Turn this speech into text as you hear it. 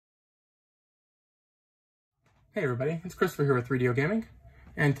Hey everybody, it's Christopher here with 3DO Gaming,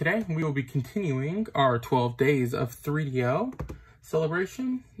 and today we will be continuing our 12 days of 3DO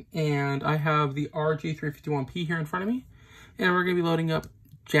celebration, and I have the RG351P here in front of me, and we're going to be loading up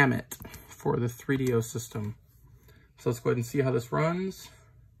Jammit for the 3DO system. So let's go ahead and see how this runs.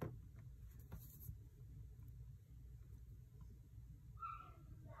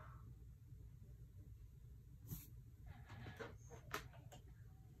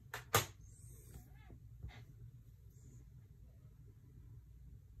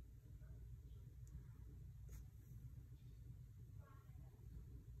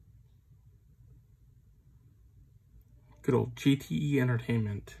 Good old GTE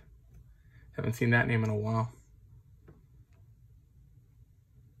Entertainment. Haven't seen that name in a while.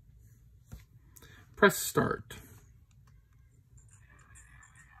 Press start.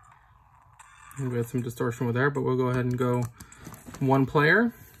 We had some distortion with there, but we'll go ahead and go one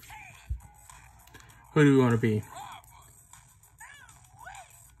player. Who do we want to be?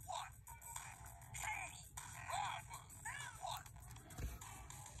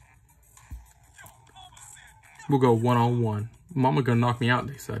 We'll go one-on-one. Mama gonna knock me out,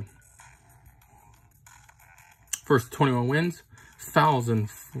 they said. First 21 wins. Fouls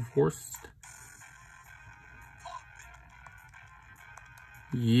enforced.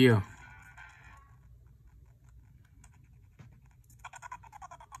 Yeah.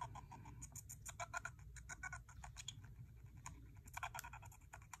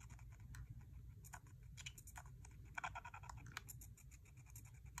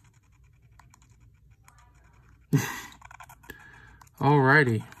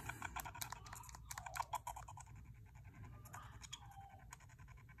 Alrighty.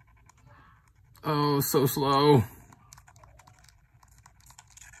 Oh, so slow.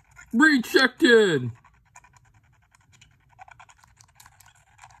 Rejected.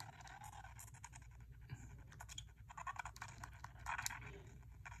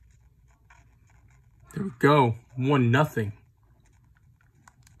 There we go. 1-0.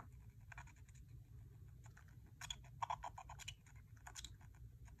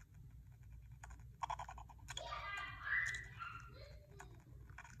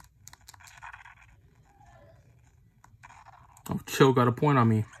 Oh, Chill got a point on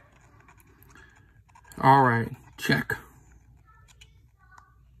me. All right, check.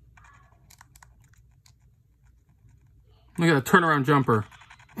 Look at a turnaround jumper.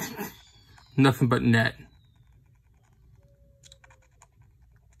 Nothing but net.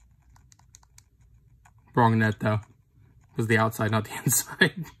 Wrong net, though. It was the outside, not the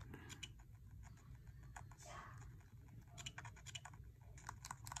inside.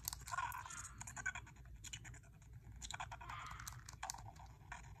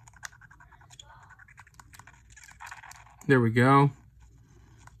 There we go.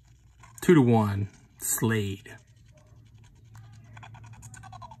 2-1. Slade.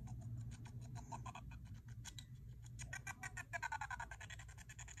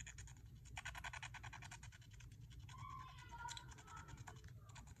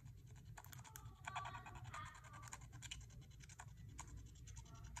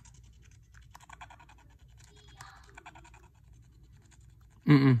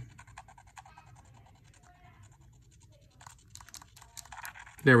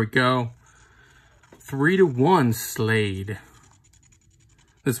 There we go. 3-1 Slade.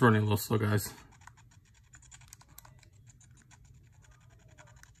 This is running a little slow, guys.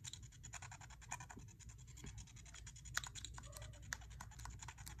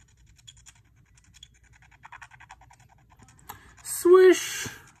 Swish.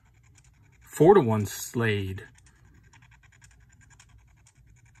 4-1 Slade.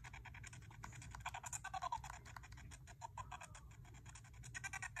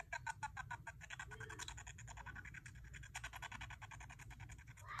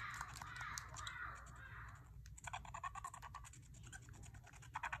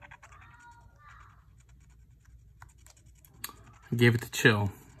 I gave it to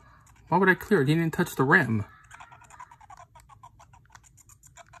Chill. Why would I clear it? He didn't touch the rim.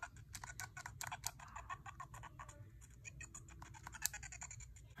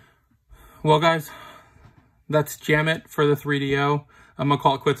 Well, guys, that's Jammit for the 3DO. I'm going to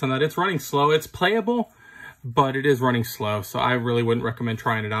call it quits on that. It's running slow. It's playable, but it is running slow, so I really wouldn't recommend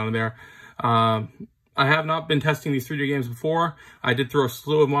trying it on there. I have not been testing these 3D games before. I did throw a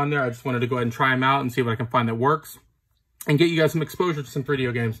slew of them on there. I just wanted to go ahead and try them out and see what I can find that works and get you guys some exposure to some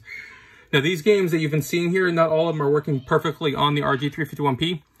 3D games. Now, these games that you've been seeing here, not all of them are working perfectly on the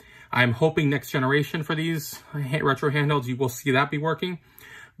RG351P. I'm hoping next generation for these retro handhelds, you will see that be working.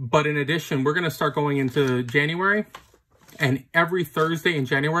 But in addition, we're going to start going into January, and every Thursday in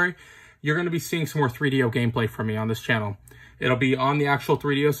January, you're going to be seeing some more 3DO gameplay from me on this channel. It'll be on the actual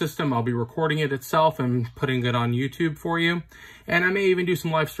 3DO system. I'll be recording it itself and putting it on YouTube for you. And I may even do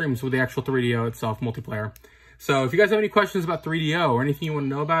some live streams with the actual 3DO itself, multiplayer. So if you guys have any questions about 3DO or anything you want to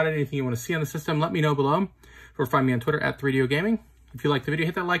know about it, anything you want to see on the system, let me know below. Or find me on Twitter at 3DO Gaming. If you liked the video,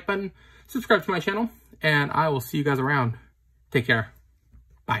 hit that like button, subscribe to my channel, and I will see you guys around. Take care.